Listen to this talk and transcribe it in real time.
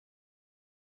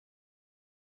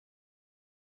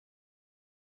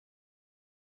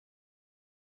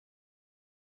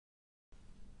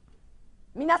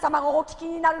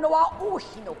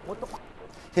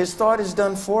His thought is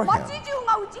done for him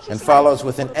and follows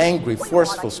with an angry,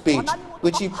 forceful speech,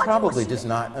 which he probably does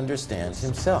not understand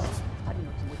himself.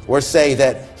 Or say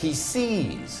that he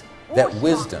sees that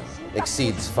wisdom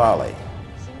exceeds folly.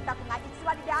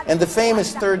 And the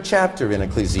famous third chapter in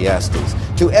Ecclesiastes,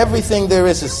 to everything there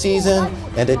is a season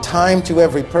and a time to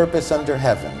every purpose under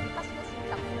heaven.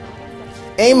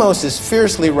 Amos is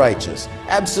fiercely righteous,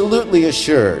 absolutely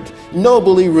assured,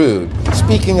 nobly rude,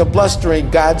 speaking a blustering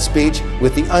God speech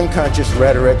with the unconscious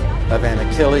rhetoric of an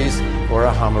Achilles or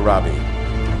a Hammurabi.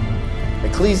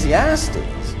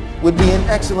 Ecclesiastes would be an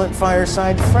excellent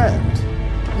fireside friend,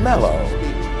 mellow,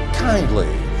 kindly,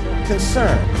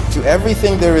 concerned. To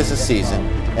everything there is a season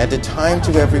and a time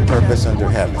to every purpose under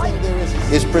heaven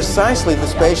is precisely the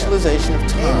spatialization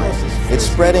of time. It's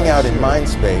spreading out in mind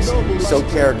space, so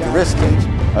characteristic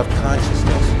of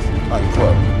consciousness,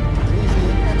 unquote.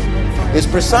 It's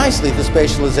precisely the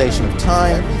spatialization of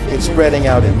time. It's spreading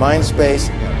out in mind space,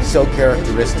 so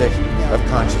characteristic of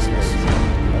consciousness.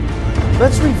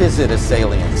 Let's revisit a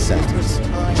salient sentence.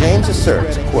 James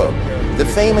asserts, quote, the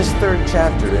famous third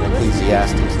chapter in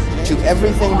Ecclesiastes, to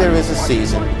everything there is a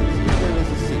season,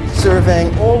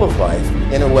 surveying all of life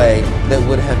in a way that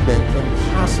would have been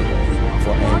impossible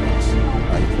for Amos,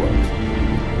 unquote.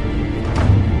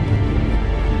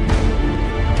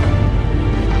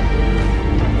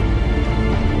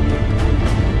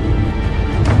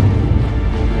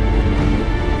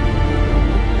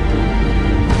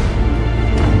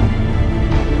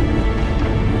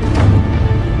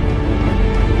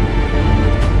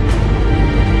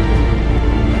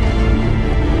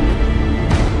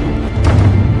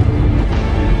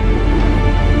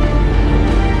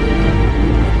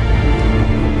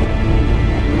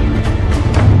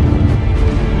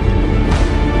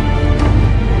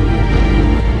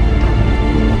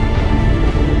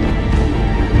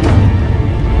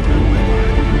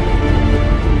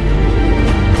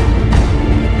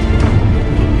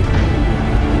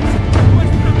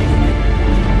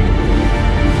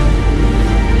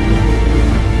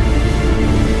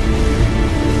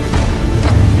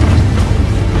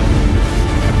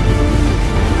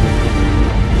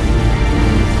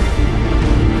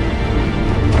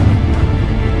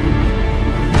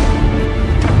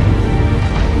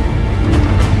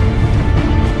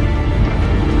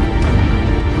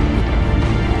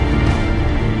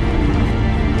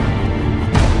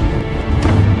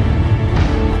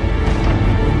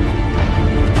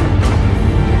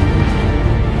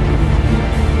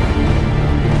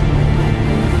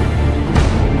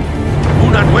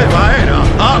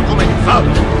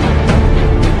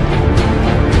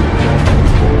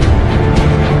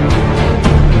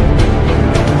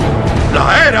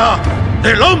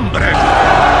 del hombre.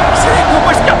 ¡Sí!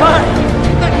 ¿Cómo escapar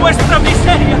de nuestra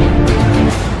miseria?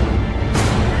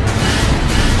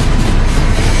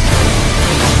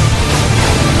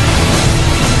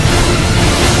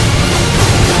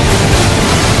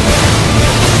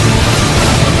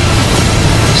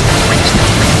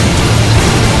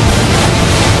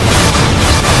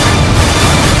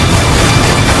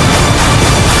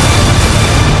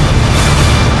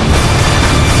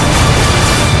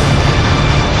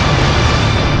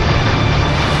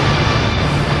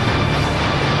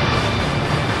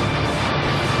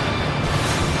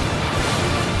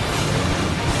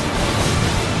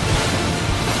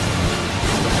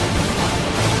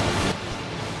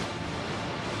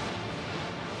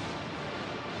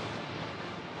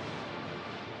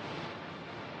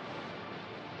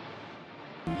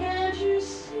 Can't you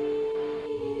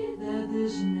see that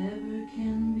this never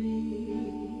can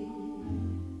be?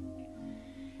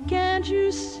 Can't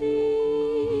you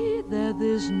see that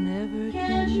this never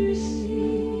can be?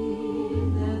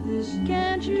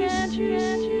 Can't you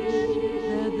see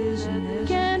that this never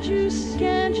can't you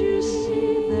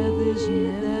see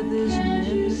that this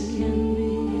never can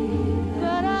be?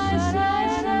 But I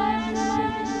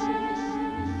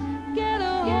get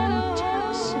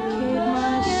intoxicate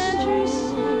myself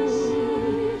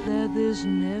that this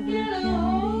never can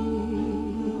be.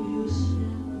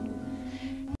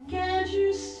 Can't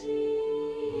you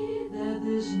see that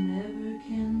this never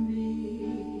can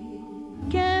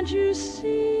be? Can't you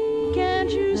see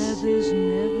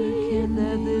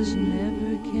that this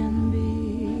never can